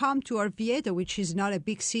 if you come to Orvieto, which is not a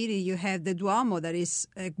big city, you have the Duomo, that is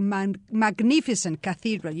a magnificent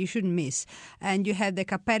cathedral you shouldn't miss, and you have the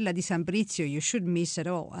Cappella di San Brizio you shouldn't miss at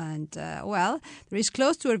all. And there is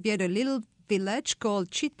close to Orvieto a little village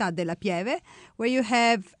called Città della Pieve, where you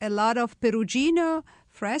have a lot of Perugino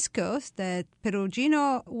frescoes. That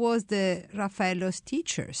Perugino was the Raffaello's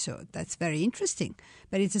teacher, so that's very interesting.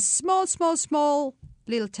 But it's a small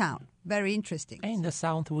little town. Very interesting. In the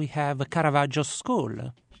south, we have Caravaggio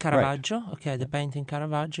School. Caravaggio, okay, the painting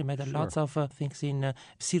Caravaggio made lots of things in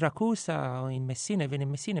Syracuse, in Messina, even in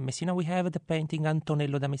Messina. In Messina, we have the painting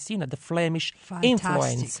Antonello da Messina, the Flemish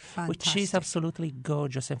influence, which is absolutely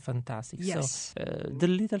gorgeous and fantastic. Yes. So the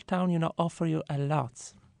little town, offer you a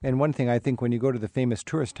lot. And one thing I think, when you go to the famous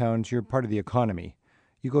tourist towns, you're part of the economy.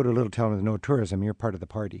 You go to a little town with no tourism, you're part of the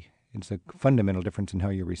party. It's a fundamental difference in how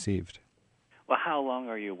you're received. Well, how long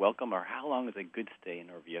are you welcome, or how long is a good stay in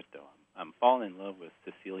Orvieto? I'm falling in love with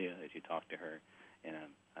Cecilia as you talk to her, and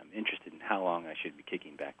I'm interested in how long I should be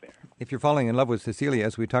kicking back there. If you're falling in love with Cecilia,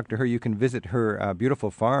 as we talk to her, you can visit her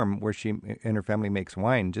beautiful farm where she and her family makes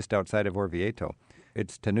wine just outside of Orvieto.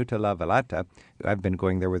 It's Tenuta La Vallata. I've been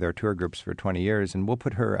going there with our tour groups for 20 years, and we'll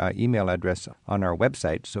put her email address on our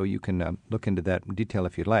website so you can look into that in detail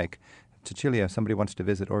if you'd like. Cecilia, somebody wants to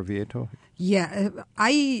visit Orvieto? Yeah,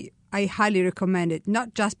 I highly recommend it,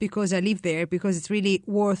 not just because I live there, because it's really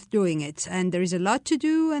worth doing it. And there is a lot to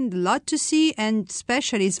do and a lot to see, and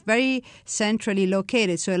especially it's very centrally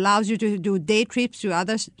located, so it allows you to do day trips to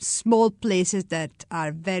other small places that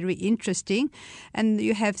are very interesting. And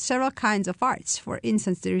you have several kinds of arts. For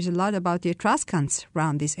instance, there is a lot about the Etruscans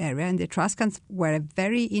around this area, and the Etruscans were a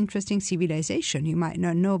very interesting civilization. You might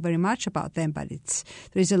not know very much about them, but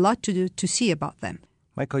there is a lot to do to see about them.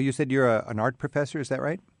 Michael, you said you're an art professor, is that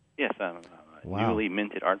right? Yes, I'm a newly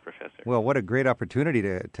minted art professor. Well, what a great opportunity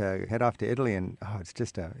to head off to Italy, and it's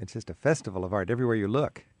just a festival of art everywhere you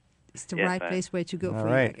look. It's the right place where to go All for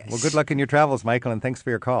right. you, I guess. Well, good luck in your travels, Michael, and thanks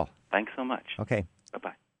for your call. Thanks so much. Okay.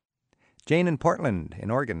 Bye-bye. Jane in Portland,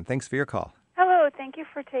 in Oregon, thanks for your call. Hello, thank you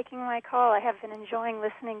for taking my call. I have been enjoying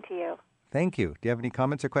listening to you. Thank you. Do you have any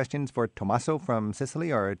comments or questions for Tommaso from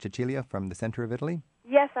Sicily or Cecilia from the center of Italy?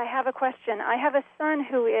 Yes, I have a question. I have a son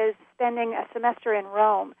who is spending a semester in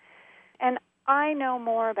Rome, and I know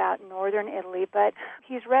more about northern Italy, but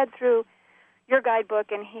he's read through your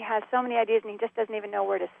guidebook, and he has so many ideas, and he just doesn't even know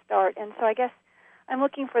where to start. And so I guess I'm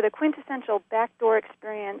looking for the quintessential backdoor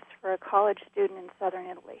experience for a college student in southern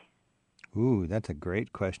Italy. Ooh, that's a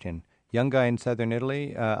great question. Young guy in southern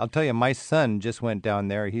Italy. I'll tell you, my son just went down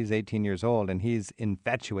there. He's 18 years old, and he's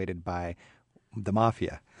infatuated by the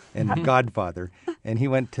mafia and Godfather. And he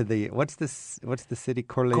went to what's the city?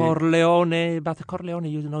 Corleone, but Corleone,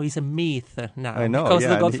 is a myth now. I know, because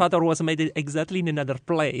yeah, the Godfather was made exactly in another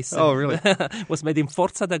place. Oh, really? Was made in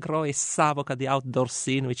Forza d'Agro e Savoca, the outdoor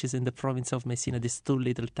scene, which is in the province of Messina, this two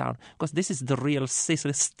little town. Because this is the real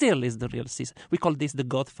Sicily, still is the real Sicily. We call this the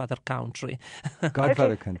Godfather country.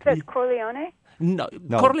 Godfather country. Is it Corleone? No.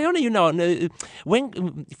 Corleone,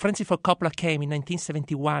 when Francis Ford Coppola came in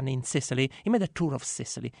 1971 in Sicily, he made a tour of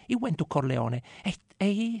Sicily. He went to Corleone, and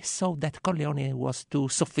he saw that Corleone was too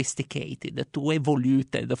sophisticated, too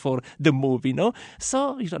evoluted for the movie, no?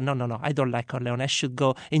 So he said, no, I don't like Corleone. I should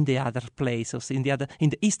go in the other places, in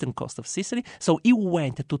the eastern coast of Sicily. So he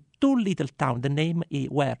went to two little towns. The name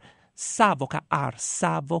were Savoca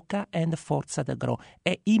and Forza d'Agro.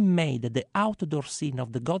 And he made the outdoor scene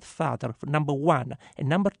of The Godfather, number 1 and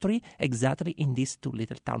number 3, exactly in these two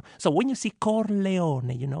little towns. So when you see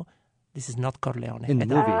Corleone, this is not Corleone. In the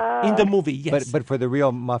movie. In the movie, yes. But for the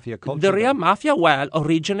real mafia culture. The real mafia, well,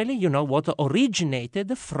 originally, what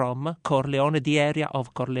originated from Corleone, the area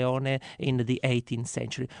of Corleone in the 18th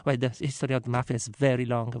century. Well, the history of the mafia is very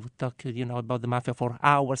long. We talk, about the mafia for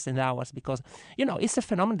hours and hours because, it's a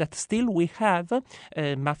phenomenon that still we have.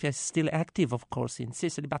 Mafia is still active, of course, in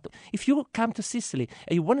Sicily. But if you come to Sicily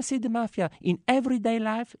and you want to see the mafia in everyday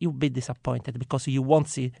life, you'll be disappointed because you won't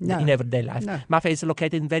see it in everyday life. No. Mafia is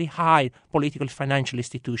located in very high worldwide political financial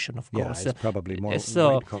institution, of course. Yeah, it's probably more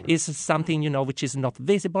so white-collar. it's something, which is not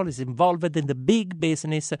visible, is involved in the big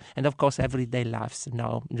business, and of course everyday lives.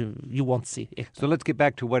 No, you won't see it. So let's get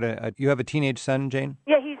back to what you have a teenage son, Jane?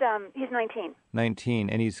 Yeah, he's 19. 19,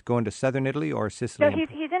 and he's going to southern Italy or Sicily? No,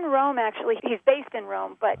 he's in Rome, actually. He's based in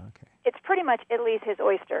Rome, but it's pretty much Italy's his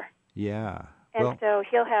oyster. Yeah. And so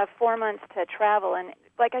he'll have 4 months to travel. And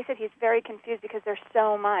like I said, he's very confused because there's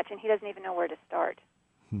so much, and he doesn't even know where to start.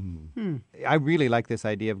 I really like this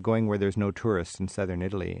idea of going where there's no tourists in southern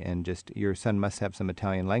Italy, and just your son must have some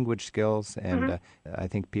Italian language skills, and I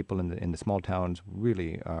think people in the small towns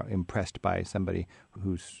really are impressed by somebody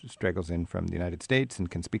who struggles in from the United States and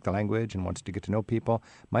can speak the language and wants to get to know people.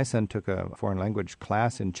 My son took a foreign language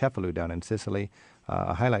class in Cefalù down in Sicily.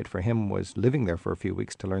 A highlight for him was living there for a few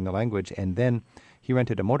weeks to learn the language, and then he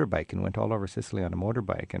rented a motorbike and went all over Sicily on a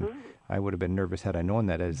motorbike. And I would have been nervous had I known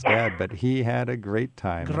that as dad, but he had a great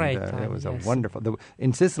time. It was a wonderful.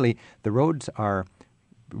 In Sicily, the roads are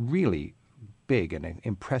really big and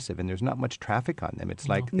impressive, and there's not much traffic on them. It's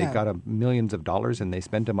like they got millions of dollars and they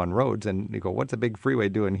spent them on roads, and you go, what's a big freeway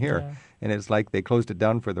doing here? Yeah. And it's like they closed it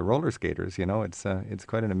down for the roller skaters. It's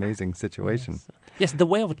quite an amazing situation. Yes, the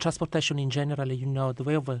way of transportation in general, the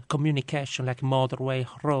way of communication, like motorway,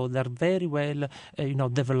 road, are very well,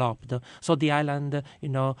 developed. So the island,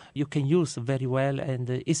 you can use very well, and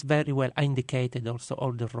it's very well indicated also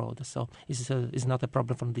all the road. So it's not a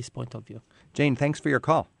problem from this point of view. Jane, thanks for your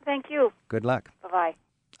call. Thank you. Good luck. Bye-bye.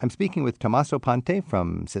 I'm speaking with Tommaso Ponte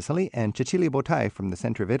from Sicily and Cecilia Bottai from the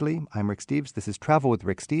center of Italy. I'm Rick Steves. This is Travel with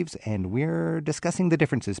Rick Steves, and we're discussing the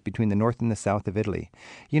differences between the north and the south of Italy.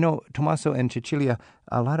 Tommaso and Cecilia,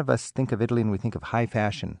 a lot of us think of Italy and we think of high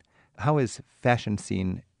fashion. How is fashion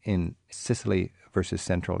seen in Sicily versus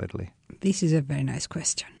central Italy? This is a very nice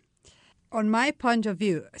question. On my point of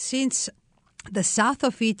view, since the south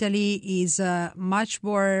of Italy is much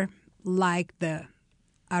more like the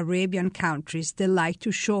Arabian countries, they like to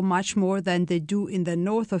show much more than they do in the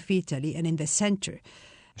north of Italy and in the center.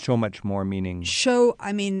 Show much more meaning?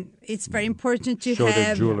 It's very important to show have... Show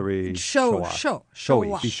their jewelry. Showy. Showy.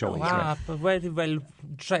 Wow, very well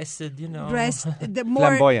dressed, Dressed, the more...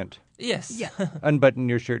 Flamboyant. Yes. Yeah. Unbutton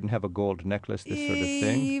your shirt and have a gold necklace, this sort of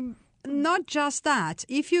thing? Not just that.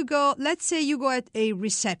 If you go, let's say you go at a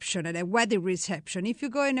reception, at a wedding reception. If you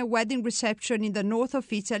go in a wedding reception in the north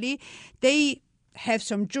of Italy, they have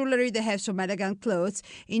some jewelry, they have some elegant clothes.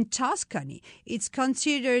 In Tuscany, it's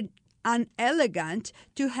considered unelegant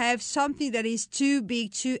to have something that is too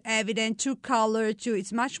big, too evident, too colored,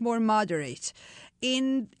 it's much more moderate.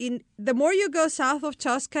 In the more you go south of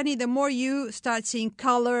Tuscany, the more you start seeing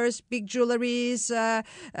colors, big jewelries,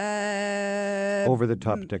 over the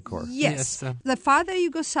top decor. Yes. The farther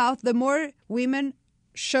you go south, the more women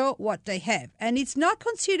show what they have, and it's not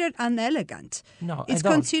considered unelegant. No, it's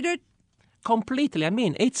considered. Completely.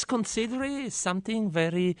 It's considered something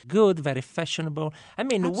very good, very fashionable.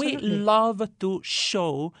 Absolutely. We love to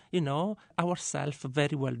show, ourselves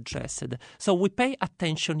very well dressed. So we pay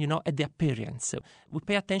attention, at the appearance. We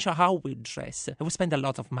pay attention how we dress. We spend a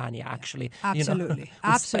lot of money, actually. Absolutely.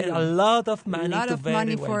 We spend a lot of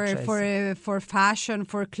money for fashion,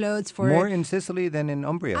 for clothes. More in Sicily than in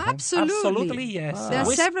Umbria. Absolutely, yes. There are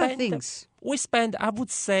several things. We spend, I would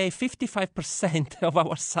say, 55% of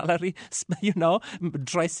our salary,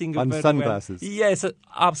 dressing on very sunglasses. Well. Yes,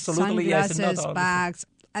 absolutely. Sunglasses, bags.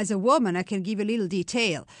 As a woman, I can give a little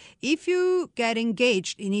detail. If you get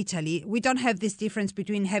engaged in Italy, we don't have this difference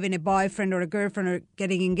between having a boyfriend or a girlfriend or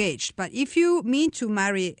getting engaged. But if you mean to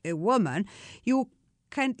marry a woman, you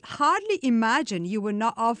can hardly imagine you will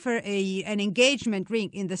not offer an engagement ring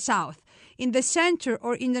in the south. In the center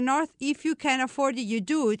or in the north, if you can afford it, you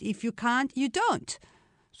do it. If you can't, you don't.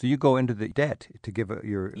 So you go into the debt to give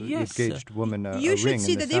your engaged woman a ring in the south. You should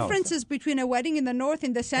see the differences between a wedding in the north,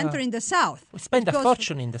 in the center, in the south. We spend a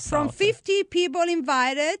fortune in the south. From 50 people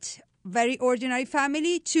invited, very ordinary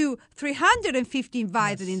family, to 350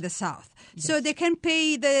 invited in the south. Yes. So they can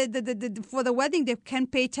pay for the wedding, they can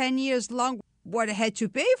pay 10 years long what they had to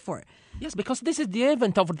pay for. Yes, because this is the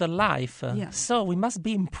event of the life. Yes. So we must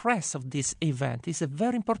be impressed of this event. It's a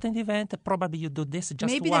very important event. Probably you do this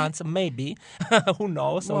just once, maybe. Who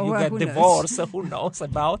knows? Or you get divorced. Who knows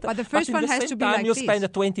about? But the first one has to be like this. You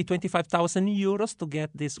spend 25,000 euros to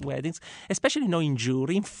get these weddings, especially in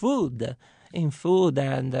jewelry, in food.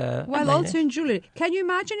 And also in jewelry. Can you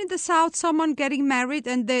imagine in the south someone getting married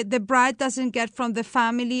and the bride doesn't get from the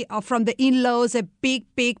family or from the in-laws a big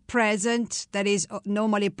present that is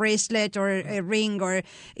normally a bracelet or a ring, or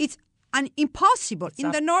it's impossible.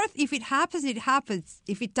 In the north, if it happens, it happens.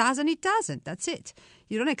 If it doesn't, it doesn't. That's it.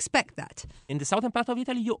 You don't expect that. In the southern part of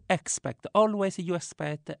Italy, you expect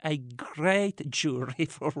a great jury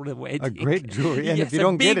for the wedding. A great jury, and yes, if you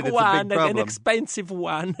don't get it, it's a big problem. An expensive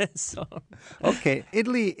one. So. Okay,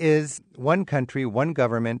 Italy is one country, one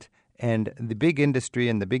government, and the big industry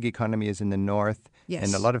and the big economy is in the north, yes.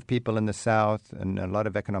 and a lot of people in the south, and a lot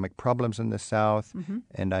of economic problems in the south. Mm-hmm.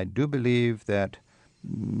 And I do believe that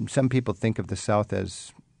some people think of the south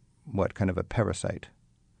as, kind of a parasite,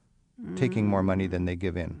 taking more money than they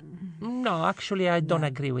give in. No, actually, I don't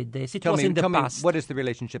agree with this. Tell me, past. What is the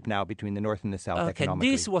relationship now between the north and the south economically?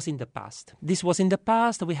 This was in the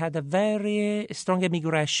past. We had a very strong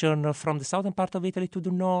immigration from the southern part of Italy to the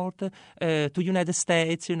north, to United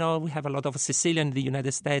States. We have a lot of Sicilian in the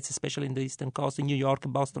United States, especially in the eastern coast, in New York,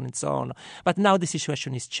 Boston, and so on. But now the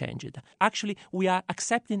situation is changed. Actually, we are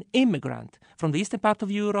accepting immigrants from the eastern part of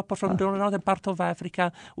Europe or from the northern part of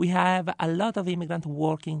Africa. We have a lot of immigrants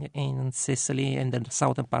working in Sicily and the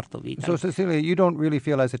southern part of Italy. So, Cecilia, you don't really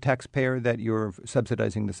feel as a taxpayer that you're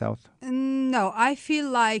subsidizing the South? No, I feel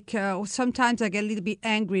like sometimes I get a little bit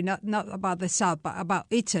angry, not about the South, but about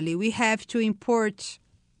Italy. We have to import,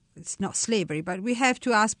 it's not slavery, but we have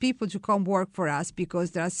to ask people to come work for us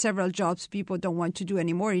because there are several jobs people don't want to do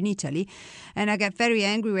anymore in Italy. And I get very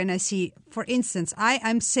angry when I see, for instance,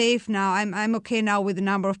 I'm safe now, I'm okay now with the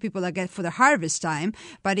number of people I get for the harvest time,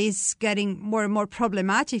 but it's getting more and more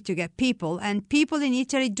problematic to get people. And people in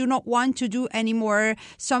Italy do not want to do anymore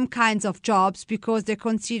some kinds of jobs because they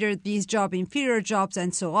consider these jobs inferior jobs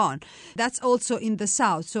and so on. That's also in the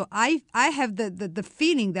South. So I have the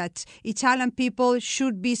feeling that Italian people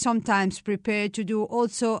should be sometimes prepared to do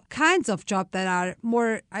also kinds of jobs that are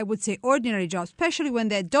more, I would say, ordinary jobs, especially when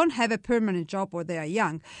they don't have a permanent job or they are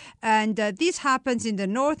young. And this happens in the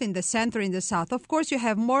north, in the center, in the south. Of course, you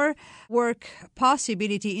have more work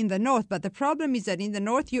possibility in the north, but the problem is that in the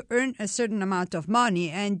north you earn a certain amount of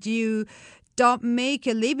money and you don't make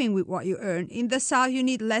a living with what you earn. In the south, you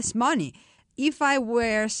need less money. If I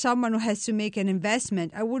were someone who has to make an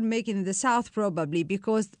investment, I would make it in the south probably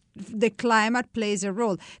because the climate plays a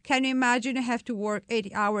role. Can you imagine you have to work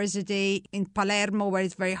 80 hours a day in Palermo where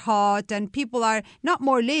it's very hot and people are not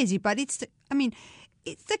more lazy, but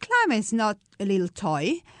the climate is not a little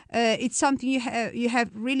toy. It's something you have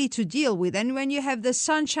really to deal with. And when you have the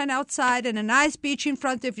sunshine outside and a nice beach in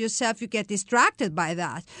front of yourself, you get distracted by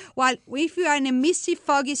that. While if you are in a misty,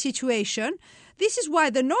 foggy situation, this is why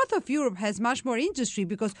the north of Europe has much more industry,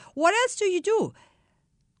 because what else do you do?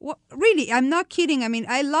 Well, really, I'm not kidding.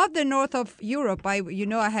 I love the north of Europe. I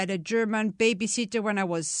had a German babysitter when I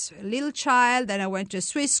was a little child, and I went to a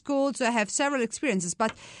Swiss school, so I have several experiences.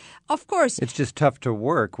 But of course, it's just tough to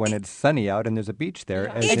work when it's sunny out and there's a beach there.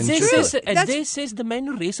 Yeah. This is the main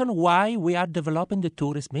reason why we are developing the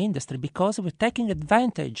tourism industry, because we're taking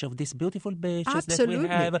advantage of these beautiful beaches. Absolutely.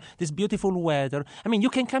 That we have, this beautiful weather. You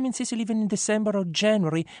can come in Sicily even in December or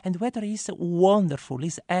January, and the weather is wonderful,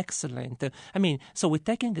 is excellent. So we're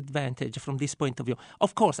taking advantage from this point of view.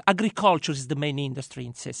 Of course, agriculture is the main industry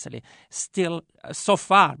in Sicily, still so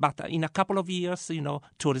far, but in a couple of years,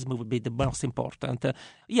 tourism will be the most important.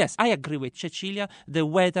 Yes, I agree with Cecilia. The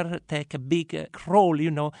weather take a big role,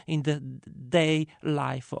 in the day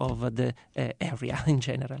life of the area in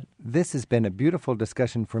general. This has been a beautiful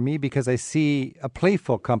discussion for me because I see a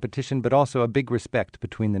playful competition, but also a big respect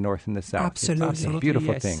between the North and the South. Absolutely. It's a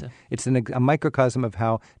beautiful thing. It's a microcosm of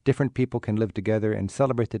how different people can live together and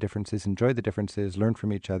celebrate the differences, enjoy the differences, learn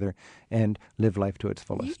from each other, and live life to its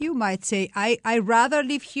fullest. You might say, I rather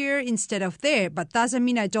live here instead of there, but doesn't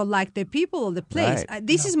mean I don't like the people or the place. Right.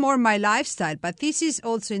 This is more my lifestyle, but this is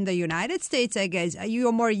also in the United States, I guess. You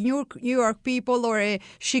are more New York people or a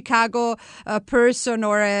Chicago person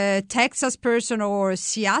or a Texas person or a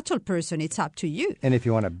Seattle person. It's up to you. And if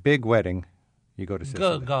you want a big wedding, you go to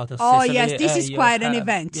Sicily. Go to Sicily. Oh, yes, this is quite an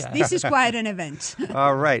event. Yeah. This is quite an event.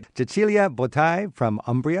 All right. Cecilia Bottai from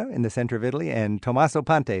Umbria in the center of Italy and Tommaso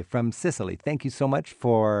Pante from Sicily. Thank you so much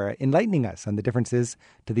for enlightening us on the differences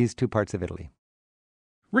to these two parts of Italy.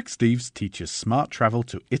 Rick Steves teaches smart travel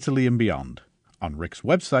to Italy and beyond. On Rick's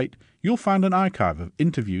website, you'll find an archive of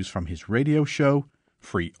interviews from his radio show,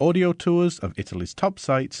 free audio tours of Italy's top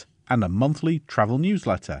sites, and a monthly travel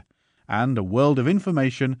newsletter, and a world of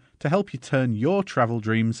information to help you turn your travel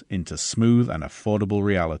dreams into smooth and affordable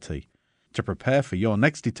reality. To prepare for your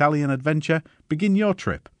next Italian adventure, begin your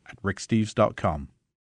trip at ricksteves.com.